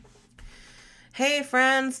Hey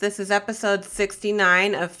friends, this is episode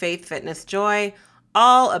 69 of Faith, Fitness, Joy,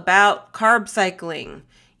 all about carb cycling.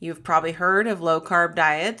 You've probably heard of low carb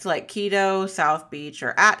diets like keto, South Beach,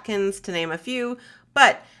 or Atkins, to name a few,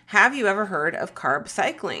 but have you ever heard of carb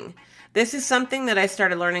cycling? This is something that I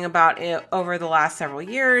started learning about over the last several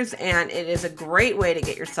years, and it is a great way to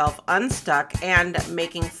get yourself unstuck and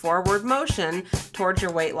making forward motion towards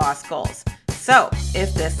your weight loss goals. So,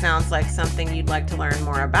 if this sounds like something you'd like to learn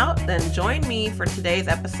more about, then join me for today's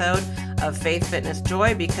episode of Faith, Fitness,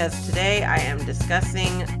 Joy, because today I am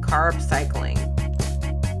discussing carb cycling.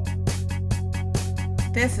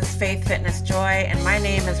 This is Faith, Fitness, Joy, and my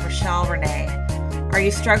name is Rochelle Renee. Are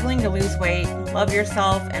you struggling to lose weight, love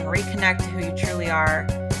yourself, and reconnect to who you truly are?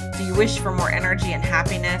 Do you wish for more energy and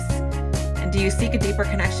happiness? And do you seek a deeper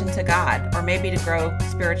connection to God, or maybe to grow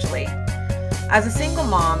spiritually? As a single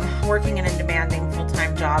mom working in a demanding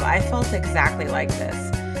full-time job, I felt exactly like this.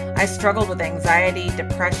 I struggled with anxiety,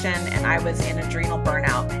 depression, and I was in adrenal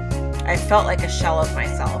burnout. I felt like a shell of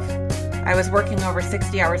myself. I was working over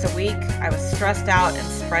 60 hours a week. I was stressed out and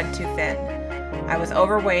spread too thin. I was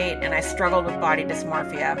overweight and I struggled with body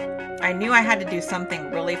dysmorphia. I knew I had to do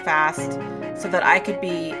something really fast so that I could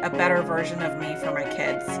be a better version of me for my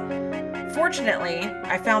kids. Fortunately,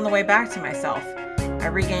 I found the way back to myself. I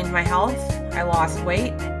regained my health, I lost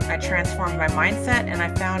weight, I transformed my mindset, and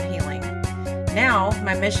I found healing. Now,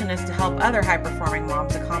 my mission is to help other high-performing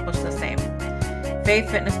moms accomplish the same. Faith,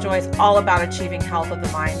 Fitness, Joy is all about achieving health of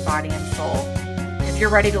the mind, body, and soul. If you're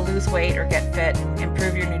ready to lose weight or get fit,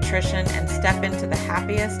 improve your nutrition, and step into the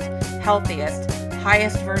happiest, healthiest,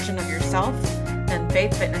 highest version of yourself, then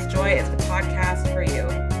Faith, Fitness, Joy is the podcast for you.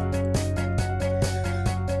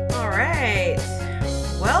 All right.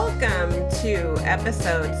 Welcome to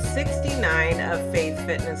episode 69 of Faith,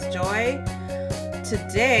 Fitness, Joy.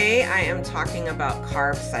 Today I am talking about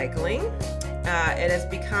carb cycling. It has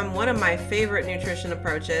become one of my favorite nutrition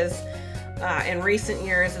approaches in recent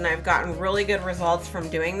years, and I've gotten really good results from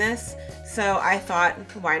doing this. So I thought,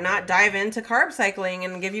 why not dive into carb cycling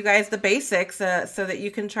and give you guys the basics so that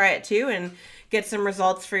you can try it too and get some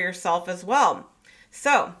results for yourself as well.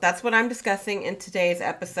 So that's what I'm discussing in today's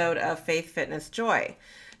episode of Faith, Fitness, Joy.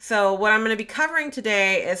 So what I'm going to be covering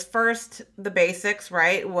today is first the basics,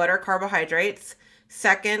 right? What are carbohydrates?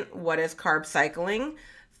 Second, what is carb cycling?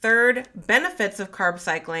 Third, benefits of carb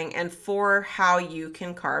cycling. And four, how you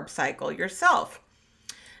can carb cycle yourself.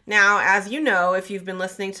 Now, as you know, if you've been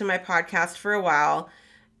listening to my podcast for a while,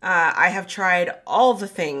 I have tried all the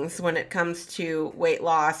things when it comes to weight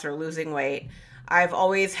loss or losing weight. I've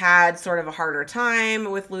always had sort of a harder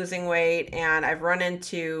time with losing weight, and I've run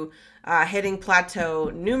into hitting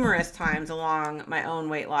plateau numerous times along my own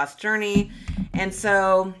weight loss journey. And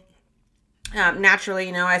so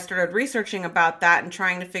naturally, I started researching about that and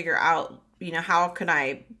trying to figure out, how can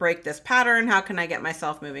I break this pattern? How can I get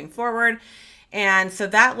myself moving forward? And so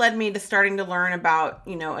that led me to starting to learn about,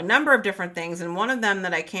 a number of different things. And one of them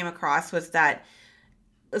that I came across was that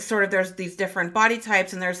sort of there's these different body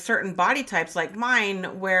types, and there's certain body types like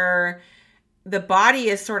mine where the body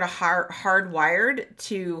is sort of hardwired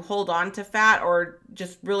to hold on to fat or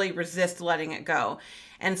just really resist letting it go.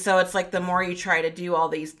 And so it's like the more you try to do all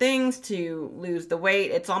these things to lose the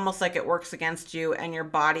weight, it's almost like it works against you, and your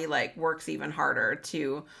body like works even harder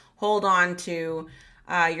to hold on to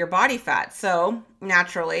your body fat. So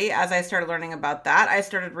naturally, as I started learning about that, I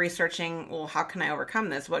started researching, well, how can I overcome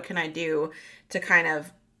this? What can I do to kind of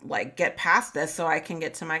like get past this so I can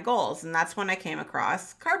get to my goals? And that's when I came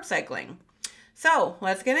across carb cycling. So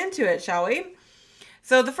let's get into it, shall we?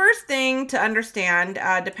 So the first thing to understand,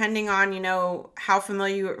 depending on, how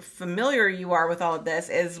familiar you are with all of this,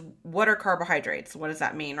 is what are carbohydrates? What does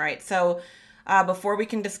that mean, right? So before we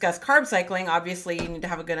can discuss carb cycling, obviously you need to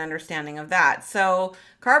have a good understanding of that. So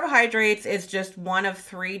carbohydrates is just one of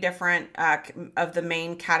three different of the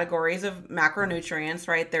main categories of macronutrients,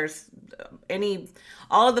 right? There's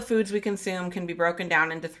all of the foods we consume can be broken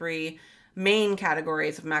down into three main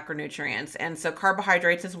categories of macronutrients. And so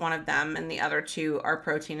carbohydrates is one of them, and the other two are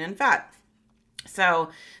protein and fat. So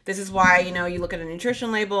this is why, you look at a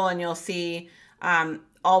nutrition label and you'll see,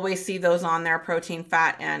 always see those on there, protein,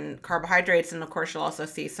 fat, and carbohydrates. And of course, you'll also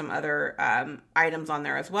see some other items on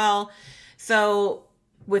there as well. So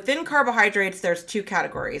within carbohydrates, there's two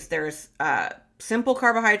categories. There's simple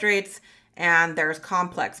carbohydrates and there's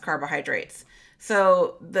complex carbohydrates.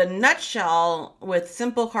 So the nutshell with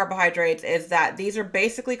simple carbohydrates is that these are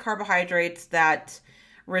basically carbohydrates that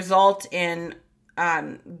result in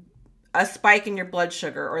a spike in your blood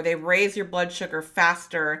sugar, or they raise your blood sugar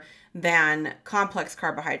faster than complex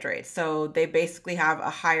carbohydrates. So they basically have a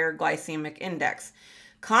higher glycemic index.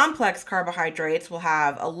 Complex carbohydrates will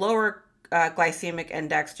have a lower glycemic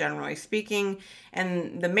index, generally speaking.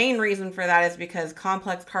 And the main reason for that is because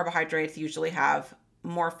complex carbohydrates usually have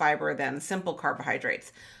more fiber than simple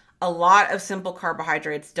carbohydrates. A lot of simple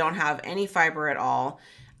carbohydrates don't have any fiber at all.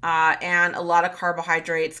 And a lot of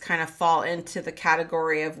carbohydrates kind of fall into the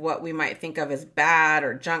category of what we might think of as bad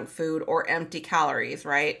or junk food or empty calories,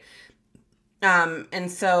 right? And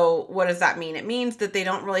so what does that mean? It means that they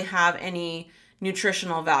don't really have any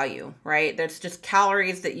nutritional value, right? There's just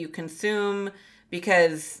calories that you consume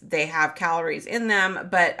because they have calories in them.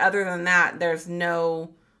 But other than that, there's no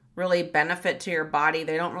really benefit to your body.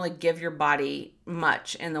 They don't really give your body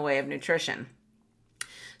much in the way of nutrition.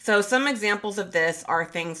 So some examples of this are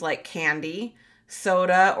things like candy,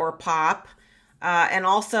 soda or pop, and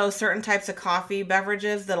also certain types of coffee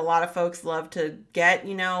beverages that a lot of folks love to get,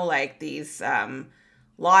 like these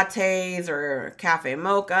lattes or cafe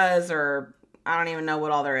mochas, or I don't even know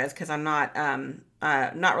what all there is because I'm not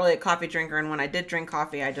really a coffee drinker. And when I did drink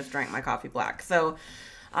coffee, I just drank my coffee black. So,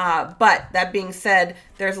 but that being said,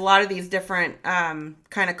 there's a lot of these different kind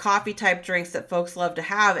of coffee type drinks that folks love to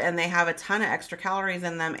have, and they have a ton of extra calories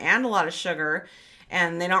in them and a lot of sugar,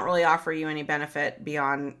 and they don't really offer you any benefit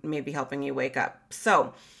beyond maybe helping you wake up.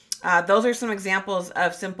 So those are some examples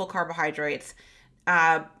of simple carbohydrates.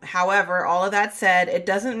 However, all of that said, it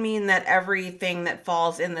doesn't mean that everything that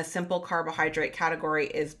falls in the simple carbohydrate category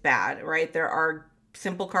is bad, right? There are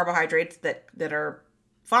simple carbohydrates that are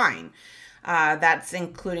fine. That's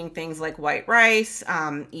including things like white rice,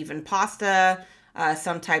 even pasta,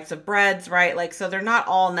 some types of breads, right? Like, so they're not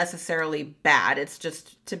all necessarily bad. It's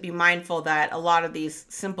just to be mindful that a lot of these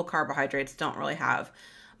simple carbohydrates don't really have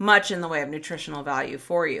much in the way of nutritional value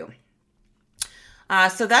for you.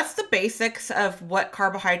 So that's the basics of what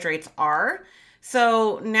carbohydrates are.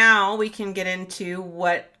 So now we can get into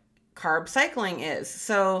what carb cycling is.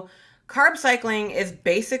 So carb cycling is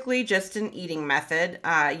basically just an eating method.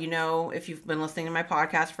 If you've been listening to my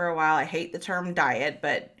podcast for a while, I hate the term diet,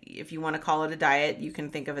 but if you want to call it a diet, you can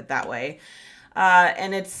think of it that way.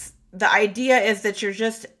 And the idea is that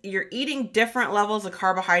you're eating different levels of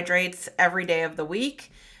carbohydrates every day of the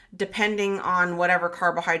week, depending on whatever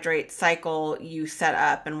carbohydrate cycle you set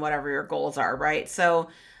up and whatever your goals are, right? So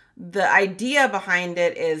the idea behind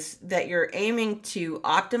it is that you're aiming to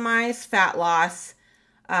optimize fat loss.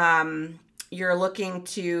 You're looking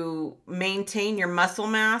to maintain your muscle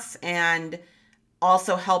mass and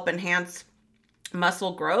also help enhance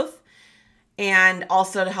muscle growth, and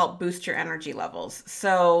also to help boost your energy levels.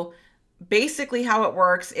 So basically how it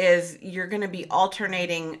works is you're going to be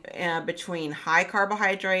alternating between high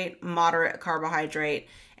carbohydrate, moderate carbohydrate,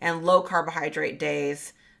 and low carbohydrate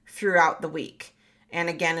days throughout the week. And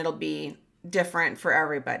again, it'll be different for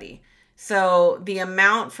everybody. So the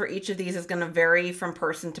amount for each of these is going to vary from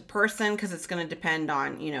person to person because it's going to depend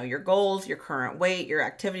on, your goals, your current weight, your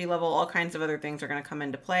activity level, all kinds of other things are going to come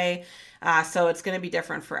into play. So it's going to be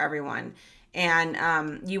different for everyone.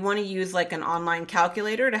 And you want to use like an online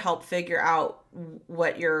calculator to help figure out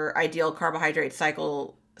what your ideal carbohydrate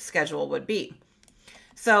cycle schedule would be.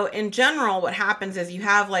 So in general, what happens is you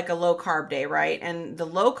have like a low carb day, right? And the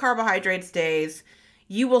low carbohydrates days,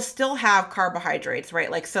 you will still have carbohydrates,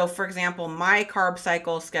 right? Like, so for example, my carb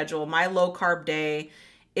cycle schedule, my low carb day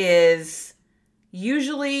is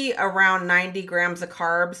usually around 90 grams of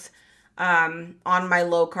carbs on my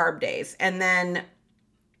low carb days. And then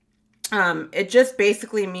it just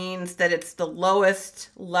basically means that it's the lowest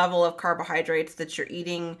level of carbohydrates that you're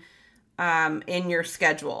eating in your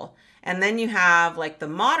schedule. And then you have like the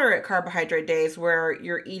moderate carbohydrate days where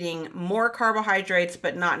you're eating more carbohydrates,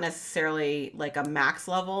 but not necessarily like a max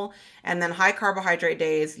level. And then high carbohydrate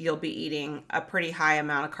days, you'll be eating a pretty high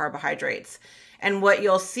amount of carbohydrates. And what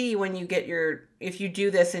you'll see when you if you do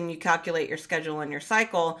this and you calculate your schedule and your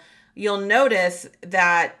cycle, you'll notice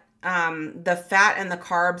that the fat and the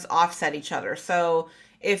carbs offset each other. So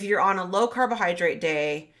if you're on a low carbohydrate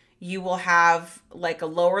day, you will have like a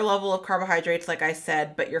lower level of carbohydrates, like I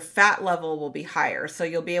said, but your fat level will be higher. So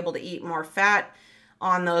you'll be able to eat more fat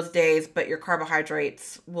on those days, but your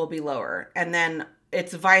carbohydrates will be lower. And then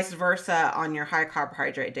it's vice versa on your high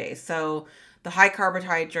carbohydrate days. So the high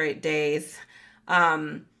carbohydrate days,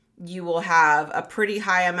 you will have a pretty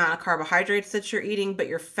high amount of carbohydrates that you're eating, but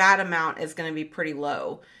your fat amount is going to be pretty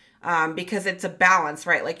low because it's a balance,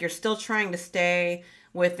 right? Like you're still trying to stay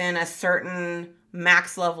within a certain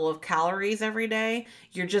max level of calories every day.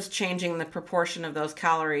 You're just changing the proportion of those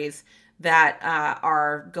calories that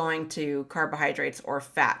are going to carbohydrates or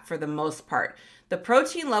fat for the most part. The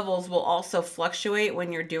protein levels will also fluctuate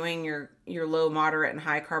when you're doing your low, moderate, and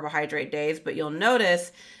high carbohydrate days, but you'll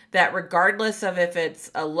notice that regardless of if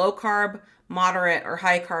it's a low carb, moderate, or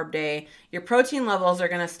high carb day, your protein levels are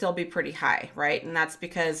going to still be pretty high, right? And that's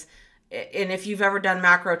because, and if you've ever done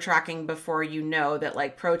macro tracking before, you know that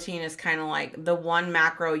like protein is kind of like the one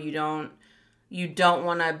macro you don't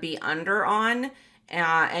want to be under on,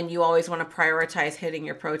 and you always want to prioritize hitting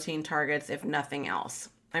your protein targets if nothing else.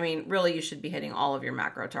 I mean, really, you should be hitting all of your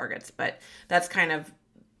macro targets, but that's kind of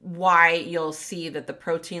why you'll see that the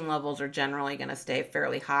protein levels are generally going to stay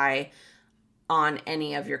fairly high on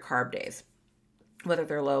any of your carb days, whether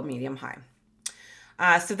they're low, medium, high.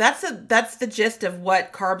 So that's the gist of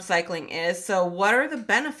what carb cycling is. So what are the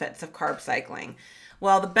benefits of carb cycling?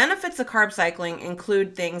 Well, the benefits of carb cycling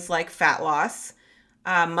include things like fat loss,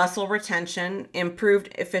 muscle retention,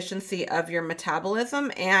 improved efficiency of your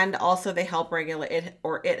metabolism, and also they help regulate it,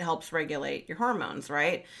 or it helps regulate your hormones,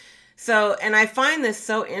 right? So, and I find this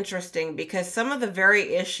so interesting because some of the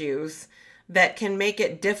very issues that can make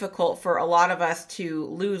it difficult for a lot of us to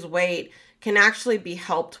lose weight can actually be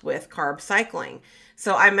helped with carb cycling.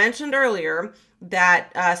 So I mentioned earlier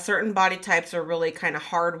that certain body types are really kind of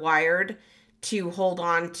hardwired to hold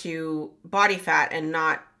on to body fat and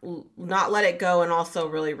not let it go, and also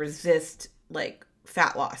really resist like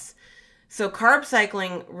fat loss. So carb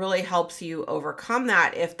cycling really helps you overcome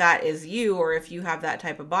that if that is you, or if you have that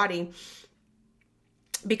type of body,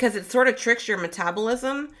 because it sort of tricks your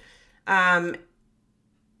metabolism, to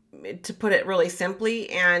put it really simply,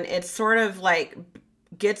 and it's sort of like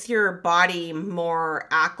gets your body more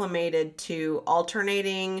acclimated to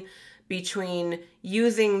alternating between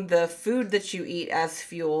using the food that you eat as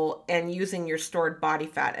fuel and using your stored body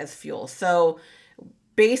fat as fuel. So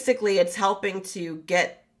basically it's helping to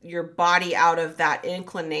get your body out of that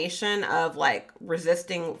inclination of like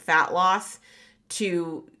resisting fat loss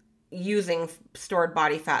to using stored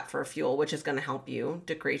body fat for fuel, which is going to help you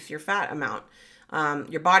decrease your fat amount,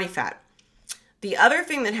 your body fat. The other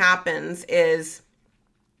thing that happens is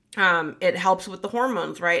it helps with the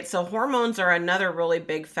hormones, right? So hormones are another really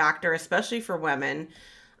big factor, especially for women,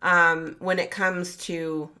 when it comes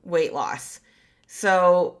to weight loss.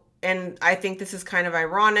 So, and I think this is kind of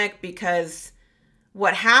ironic because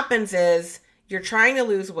what happens is you're trying to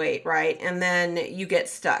lose weight, right? And then you get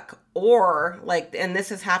stuck. Or like, and this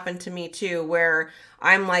has happened to me too, where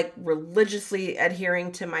I'm like religiously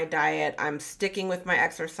adhering to my diet. I'm sticking with my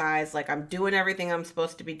exercise. Like I'm doing everything I'm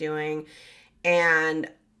supposed to be doing. And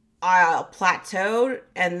I'll plateau,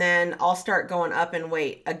 and then I'll start going up in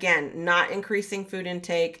weight. Again, not increasing food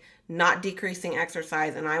intake, not decreasing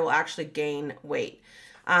exercise, and I will actually gain weight.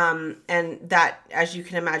 And that, as you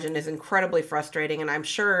can imagine, is incredibly frustrating. And I'm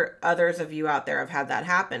sure others of you out there have had that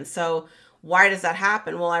happen. So why does that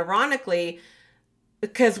happen? Well, ironically,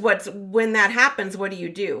 because when that happens, what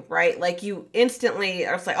do? Right? Like you instantly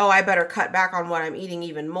are like, oh, I better cut back on what I'm eating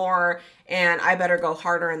even more. And I better go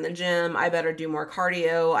harder in the gym. I better do more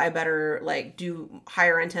cardio. I better like do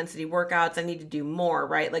higher intensity workouts. I need to do more,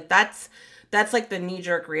 right? Like that's like the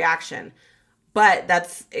knee-jerk reaction. But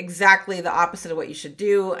that's exactly the opposite of what you should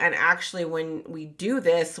do. And actually, when we do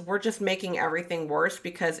this, we're just making everything worse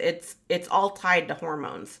because it's all tied to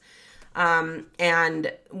hormones.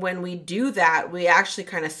 And when we do that, we actually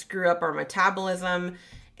kind of screw up our metabolism,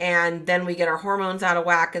 and then we get our hormones out of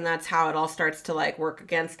whack, and that's how it all starts to like work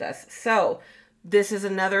against us. So this is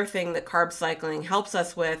another thing that carb cycling helps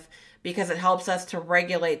us with, because it helps us to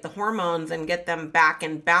regulate the hormones and get them back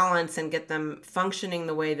in balance and get them functioning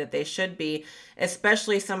the way that they should be,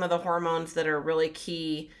 especially some of the hormones that are really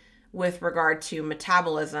key with regard to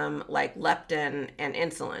metabolism, like leptin and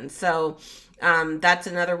insulin. So that's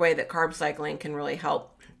another way that carb cycling can really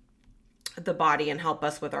help the body and help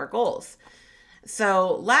us with our goals.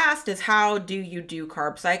 So last is, how do you do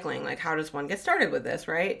carb cycling? Like, how does one get started with this,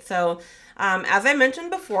 right? So as I mentioned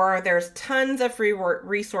before, there's tons of free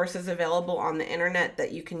resources available on the internet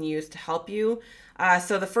that you can use to help you.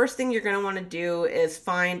 So the first thing you're going to want to do is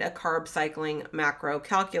find a carb cycling macro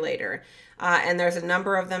calculator. And there's a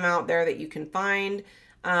number of them out there that you can find.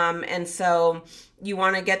 And so you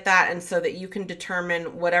want to get that, and so that you can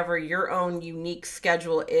determine whatever your own unique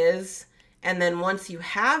schedule is. And then once you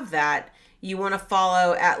have that, you want to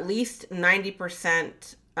follow at least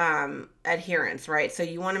 90% adherence, right? So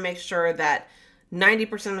you want to make sure that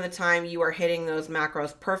 90% of the time you are hitting those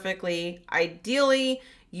macros perfectly. Ideally,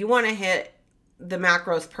 you want to hit the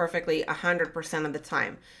macros perfectly 100% of the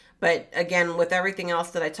time. But again, with everything else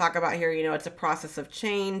that I talk about here, you know, it's a process of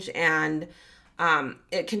change, and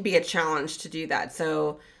it can be a challenge to do that.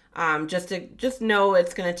 So Just know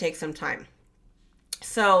it's going to take some time.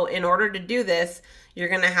 So in order to do this, you're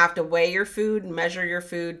going to have to weigh your food, measure your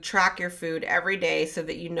food, track your food every day so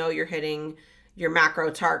that you know you're hitting your macro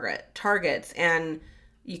targets. And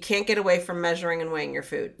you can't get away from measuring and weighing your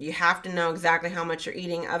food. You have to know exactly how much you're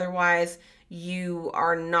eating. Otherwise, you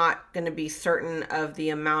are not going to be certain of the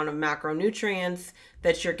amount of macronutrients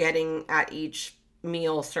that you're getting at each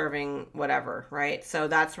meal, serving, whatever, right? So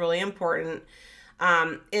that's really important.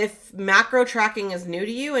 If macro tracking is new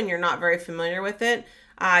to you and you're not very familiar with it,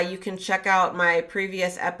 you can check out my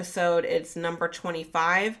previous episode. It's number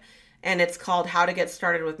 25, and it's called How to Get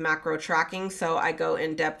Started with Macro Tracking. So I go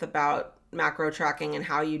in depth about macro tracking and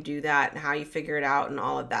how you do that and how you figure it out and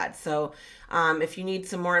all of that. So if you need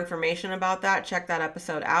some more information about that, check that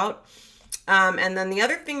episode out. And then the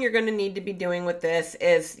other thing you're going to need to be doing with this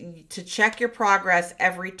is to check your progress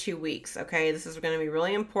every 2 weeks. Okay, this is going to be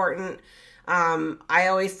really important. I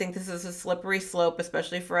always think this is a slippery slope,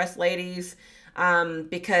 especially for us ladies,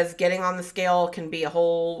 because getting on the scale can be a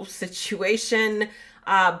whole situation,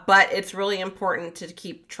 but it's really important to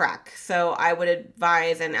keep track. So I would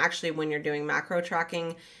advise, and actually when you're doing macro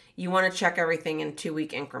tracking, you want to check everything in 2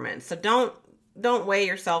 week increments. So don't weigh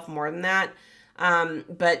yourself more than that.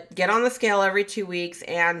 But get on the scale every 2 weeks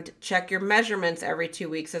and check your measurements every 2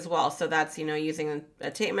 weeks as well. So that's, using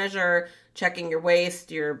a tape measure, checking your waist,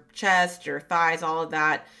 your chest, your thighs, all of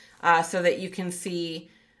that, so that you can see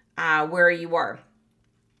where you are.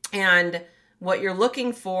 And what you're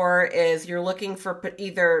looking for is you're looking for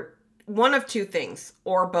either one of two things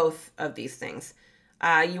or both of these things.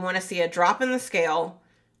 You want to see a drop in the scale,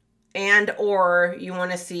 and or you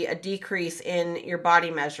want to see a decrease in your body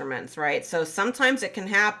measurements, right? So sometimes it can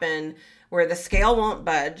happen where the scale won't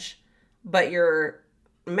budge, but your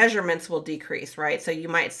measurements will decrease, right? So you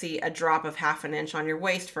might see a drop of 1/2 inch on your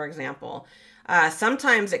waist, for example.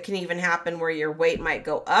 Sometimes it can even happen where your weight might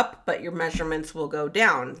go up, but your measurements will go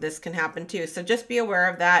down. This can happen too. So just be aware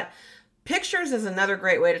of that. Pictures is another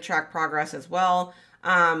great way to track progress as well,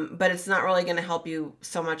 but it's not really going to help you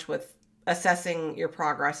so much with assessing your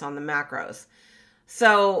progress on the macros.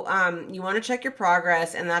 So you want to check your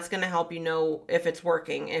progress, and that's going to help you know if it's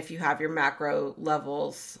working, if you have your macro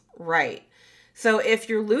levels right. So if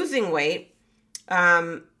you're losing weight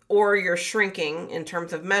or you're shrinking in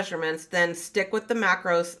terms of measurements, then stick with the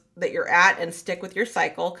macros that you're at and stick with your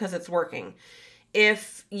cycle because it's working.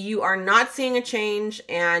 If you are not seeing a change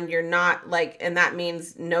and you're not and that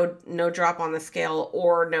means no drop on the scale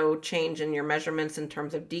or no change in your measurements in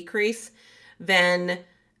terms of decrease, then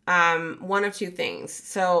one of two things.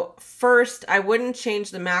 So first, I wouldn't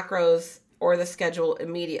change the macros or the schedule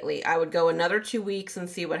immediately. I would go another 2 weeks and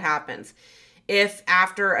see what happens. If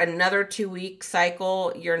after another 2 week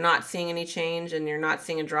cycle, you're not seeing any change and you're not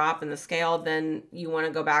seeing a drop in the scale, then you want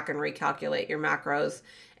to go back and recalculate your macros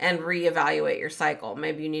and reevaluate your cycle.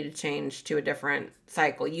 Maybe you need to change to a different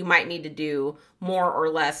cycle. You might need to do more or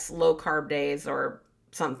less low carb days or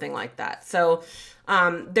something like that. So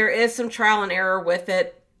there is some trial and error with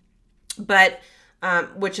it, but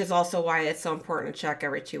which is also why it's so important to check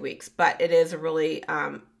every 2 weeks. But it is a really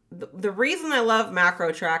the reason I love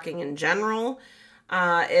macro tracking in general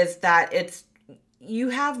is that you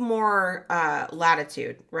have more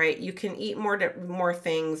latitude, right? You can eat more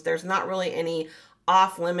things. There's not really any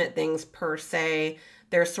off-limit things per se.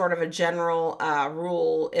 There's sort of a general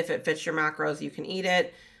rule. If it fits your macros, you can eat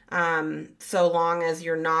it, so long as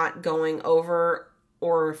you're not going over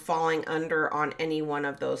or falling under on any one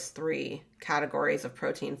of those 3 categories of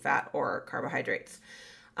protein, fat, or carbohydrates.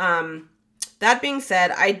 That being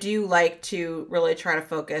said, I do like to really try to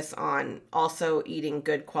focus on also eating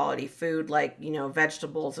good quality food like,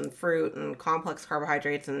 vegetables and fruit and complex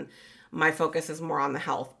carbohydrates, and my focus is more on the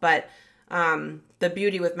health. But the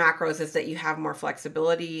beauty with macros is that you have more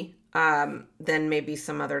flexibility than maybe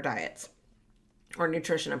some other diets or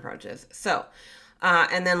nutrition approaches. So,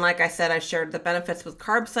 and then like I said, I shared the benefits with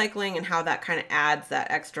carb cycling and how that kind of adds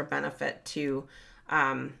that extra benefit to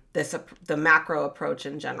the macro approach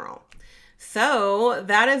in general. So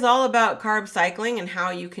that is all about carb cycling and how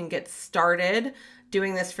you can get started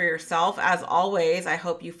doing this for yourself. As always, I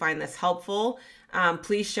hope you find this helpful.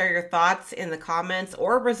 Please share your thoughts in the comments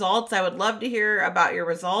or results. I would love to hear about your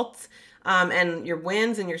results and your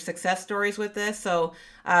wins and your success stories with this. So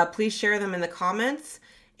please share them in the comments.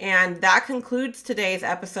 And that concludes today's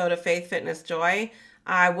episode of Faith, Fitness, Joy.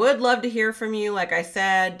 I would love to hear from you, like I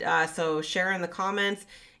said, so share in the comments.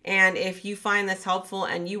 And if you find this helpful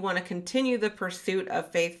and you want to continue the pursuit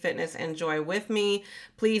of faith, fitness, and joy with me,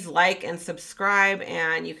 please like and subscribe.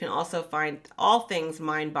 And you can also find all things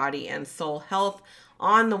mind, body, and soul health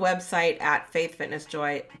on the website at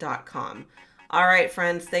faithfitnessjoy.com. All right,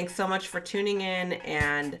 friends, thanks so much for tuning in,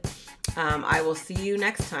 and I will see you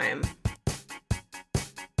next time.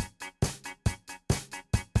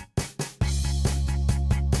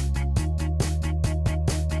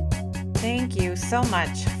 Thank you so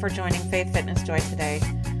much for joining Faith Fitness Joy today.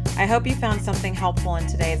 I hope you found something helpful in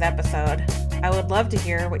today's episode. I would love to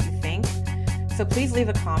hear what you think, so please leave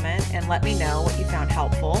a comment and let me know what you found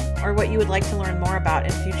helpful or what you would like to learn more about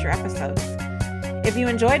in future episodes. If you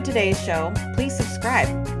enjoyed today's show, please subscribe.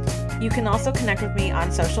 You can also connect with me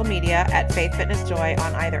on social media at Faith Fitness Joy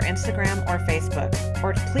on either Instagram or Facebook,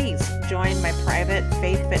 or please join my private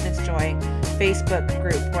Faith Fitness Joy Facebook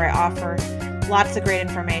group where I offer lots of great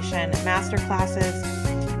information, master classes,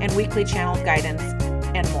 and weekly channel guidance,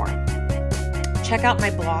 and more. Check out my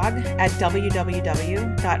blog at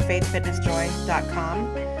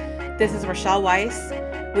www.faithfitnessjoy.com. This is Rochelle Weiss,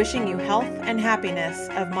 wishing you health and happiness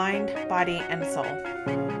of mind, body, and soul.